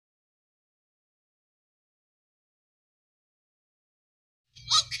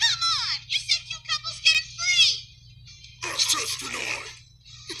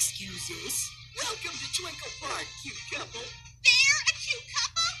excuses. Welcome to Twinkle Park, cute couple. They're a cute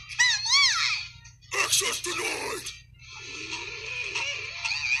couple? Come on! Access denied!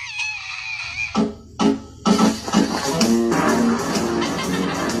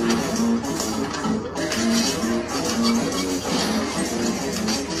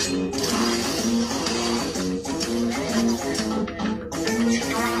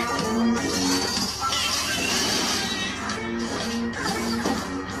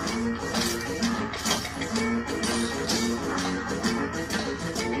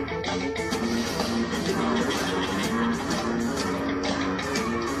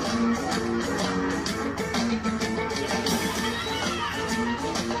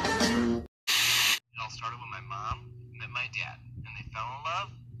 Started when my mom met my dad, and they fell in love,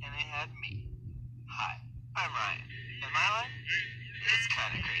 and they had me. Hi, I'm Ryan, and my life is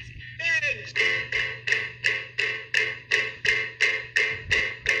kind of crazy.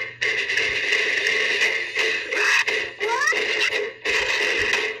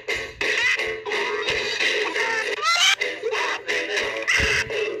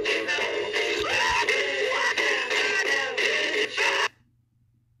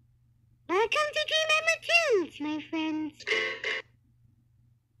 Welcome to Toons, my friends.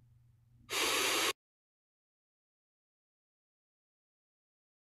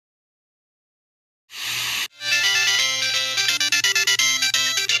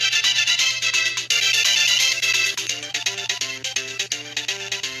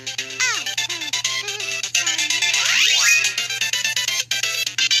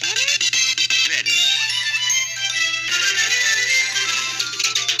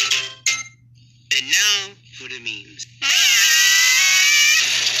 And now for the memes.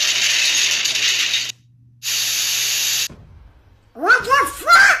 What the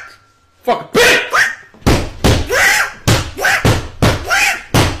fuck? Fuck bitch!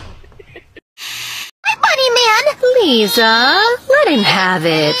 Money man, Lisa, let him have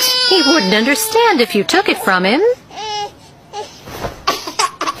it. He wouldn't understand if you took it from him.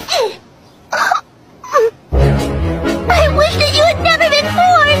 I wish that you had never been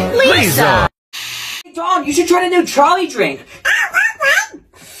born, Lisa. Hey, Dawn, you should try the new Charlie drink.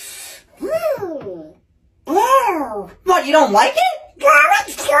 What, you don't like it?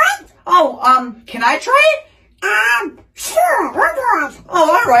 Oh, can I try it? Sure, we're good.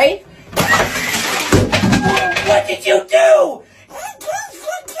 Oh, alright. What did you do?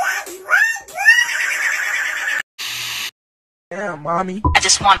 Yeah, mommy. I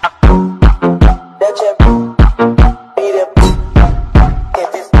just want to.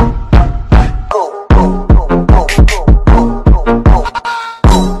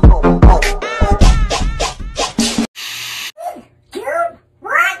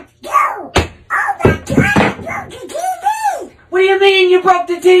 What do you mean you broke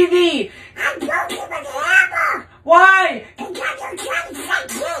the TV? I broke it with a hammer. Why? Because you're trying to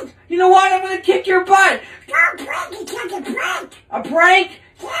fix it. You know what? I'm gonna kick your butt. Don't break it, just a prank. A prank?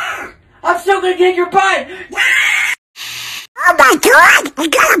 Yeah. I'm still gonna kick your butt. Oh my god! I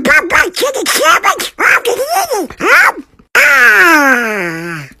got a Popeye chicken sandwich! I'm gonna eat it!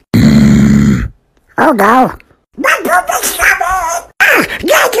 Ah! Oh no! My poop is coming! Ah!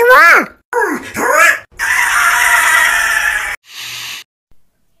 There you are!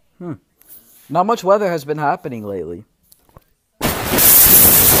 Not much weather has been happening lately.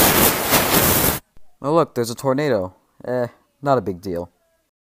 Oh look, there's a tornado. Not a big deal.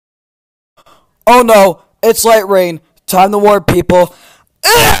 Oh no, it's light rain. Time to warn people.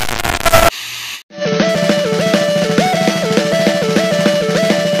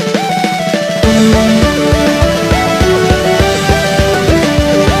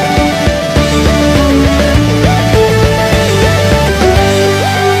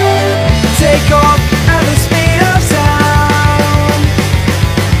 Take off at the speed of sound.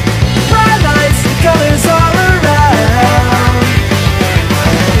 Bright lights and colors all around.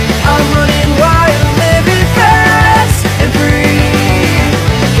 I'm running wild, living fast and free.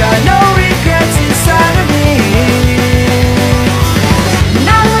 Got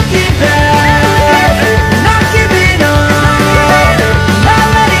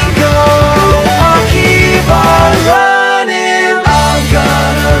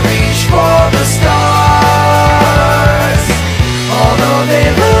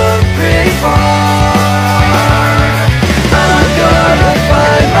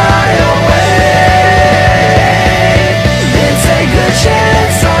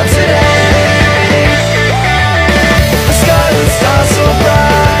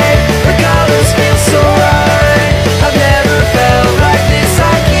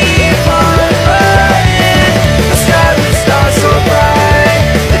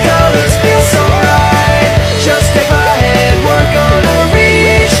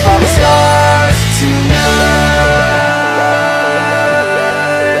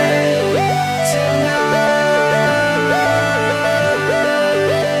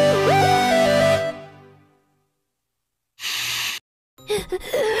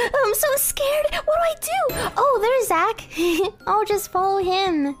I'm so scared. What do I do? Oh, there's Zach. I'll just follow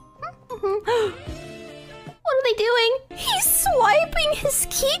him. What are they doing? He's swiping his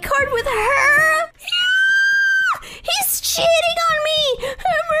key card with her. Yeah! He's cheating on me.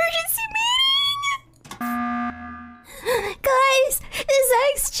 Emergency meeting. Guys,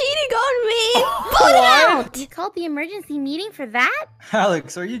 Zach's cheating on me. Pull it out. You called the emergency meeting for that?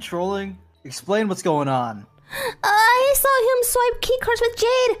 Alex, are you trolling? Explain what's going on. I saw him swipe keycards with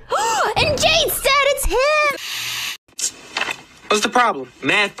Jade. And Jade said it's him. What's the problem?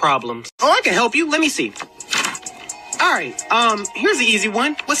 Math problems. Oh, I can help you. Let me see. All right, here's the easy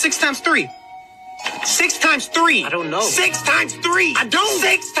one. What's 6 times 3? 6 times 3. I don't know. 6 times 3. I don't.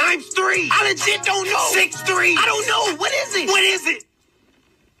 6 times 3. I legit don't know. 6, 3. I don't know. What is it? What is it?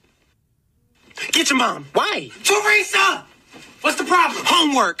 Get your mom. Why? Teresa! What's the problem?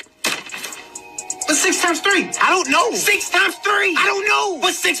 Homework. What's 6 times 3? I don't know. 6 times 3. I don't know.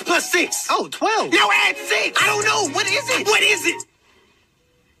 What's 6 plus 6? Oh, 12. Now add 6. I don't know. What is it? What is it?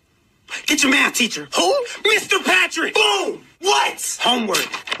 Get your math teacher. Who? Mr. Patrick. Boom. What? Homework.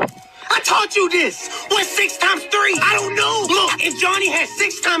 I taught you this. What's 6 times 3? I don't know. Look, if Johnny had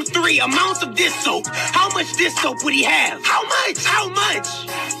 6 times 3 amounts of dish soap, how much dish soap would he have? How much? How much?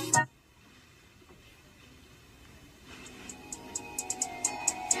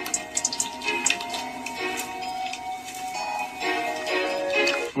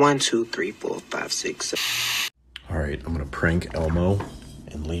 One, 2, 3, 4, 5, 6, 7. All right, I'm gonna prank Elmo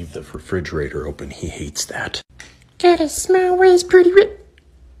and leave the refrigerator open. He hates that. Gotta smile ways pretty rip.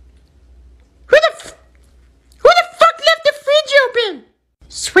 Who the fuck left the fridge open?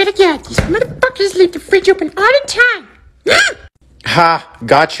 Swear to God, these motherfuckers leave the fridge open all the time. Ha!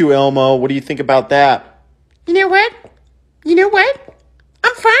 Got you, Elmo. What do you think about that? You know what?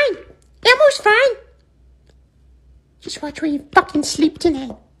 I'm fine. Elmo's fine. Just watch where you fucking sleep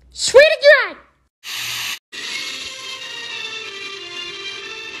tonight. Swear to God!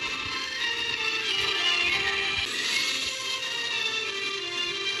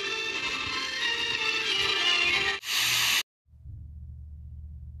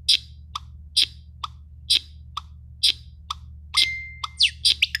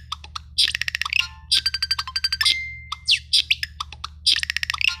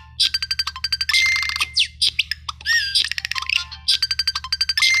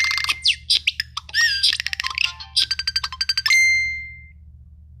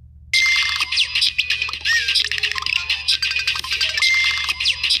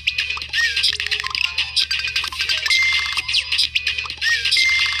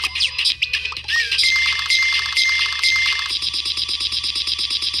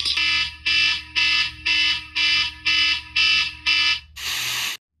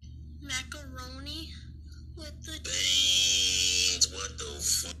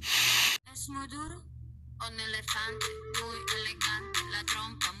 Es muy duro, un elefante, muy elegante, la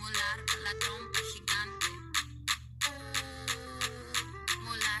trompa muy larga, la trompa gigante.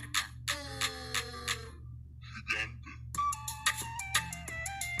 Muy larga. Gigante.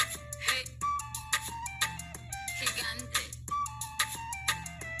 Hey. Gigante.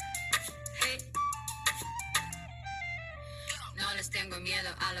 Hey. No les tengo miedo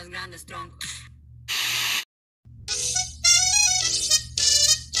a los grandes troncos.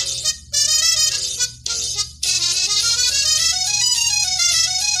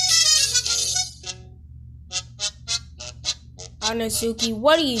 Anasuki,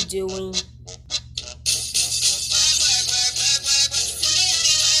 what are you doing?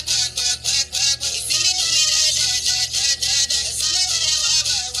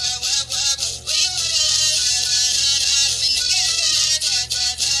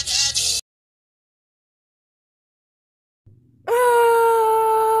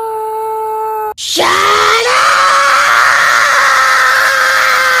 Shut up!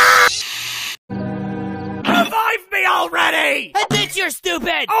 Revive me already! Admit you're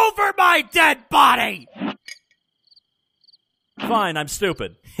stupid! Over my dead body! Fine, I'm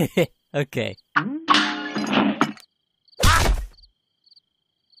stupid. Okay.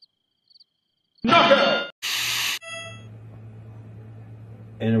 Knockout!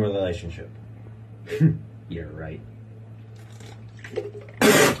 In a relationship. You're right.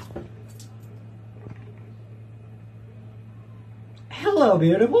 Hello,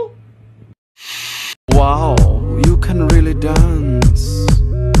 beautiful. Wow, you can really dance.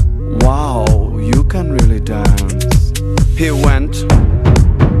 Wow, you can really dance. He went.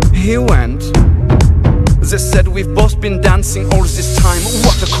 They said we've both been dancing all this time.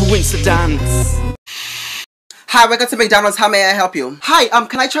 What a coincidence. Hi, welcome to McDonald's. How may I help you? Hi,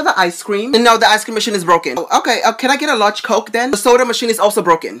 can I try the ice cream? No, the ice cream machine is broken. Oh, okay, can I get a large Coke then? The soda machine is also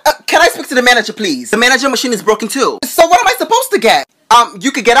broken. Can I speak to the manager, please? The manager machine is broken too. So what am I supposed to get?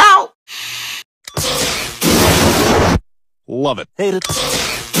 You could get out. Love it. Hate it.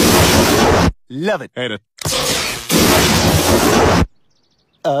 Love it. Hate it.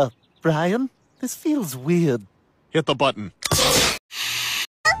 Brian? This feels weird. Hit the button.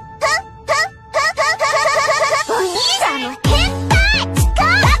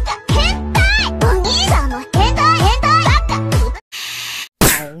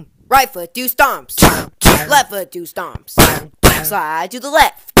 Right foot, do stomps. Left foot, do stomps. Slide to the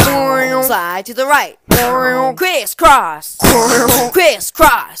left. Slide to the right. Crisscross.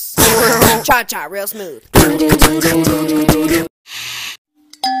 Crisscross. Cha-cha real smooth.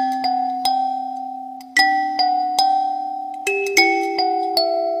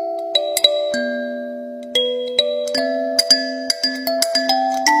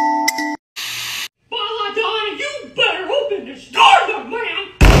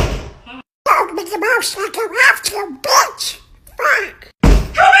 Mickey Mouse, I go after you, bitch! Fuck!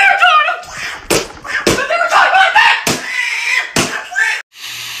 Come here, Donald! I've never talked like that!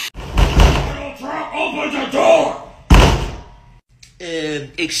 Little truck, open the door!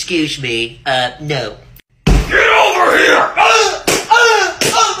 Excuse me, no. Get over here!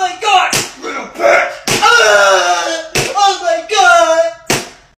 Oh my god! Little bitch! Oh my god!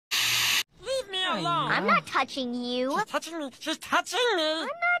 Leave me alone! I'm not touching you. She's touching me! She's touching me! I'm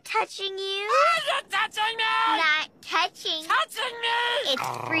not touching you. You're touching me! Not touching. Touching me! It's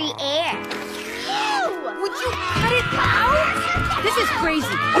free air. Would you cut it out? This is crazy.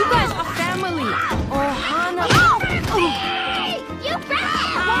 You guys are family. Oh, Hannah. You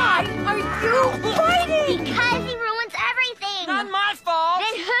brought Why are you fighting? Because he ruins everything. Not my fault!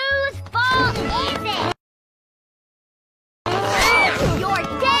 Then whose fault is it? You're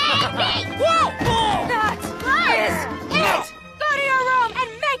dead! That is it! Go to your room and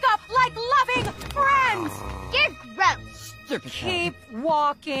make up like loving friends! You're gross. Keep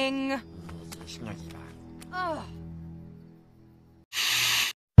walking. Ugh.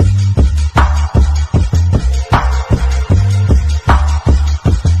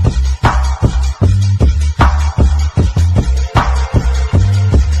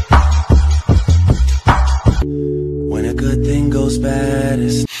 When a good thing goes bad,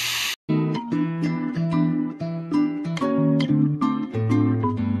 it's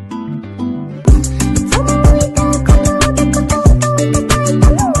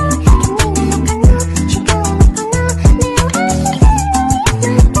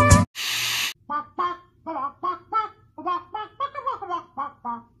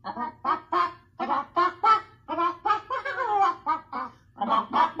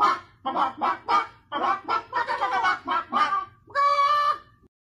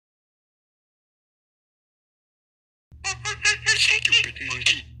Stupid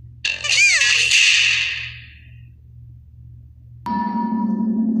monkey.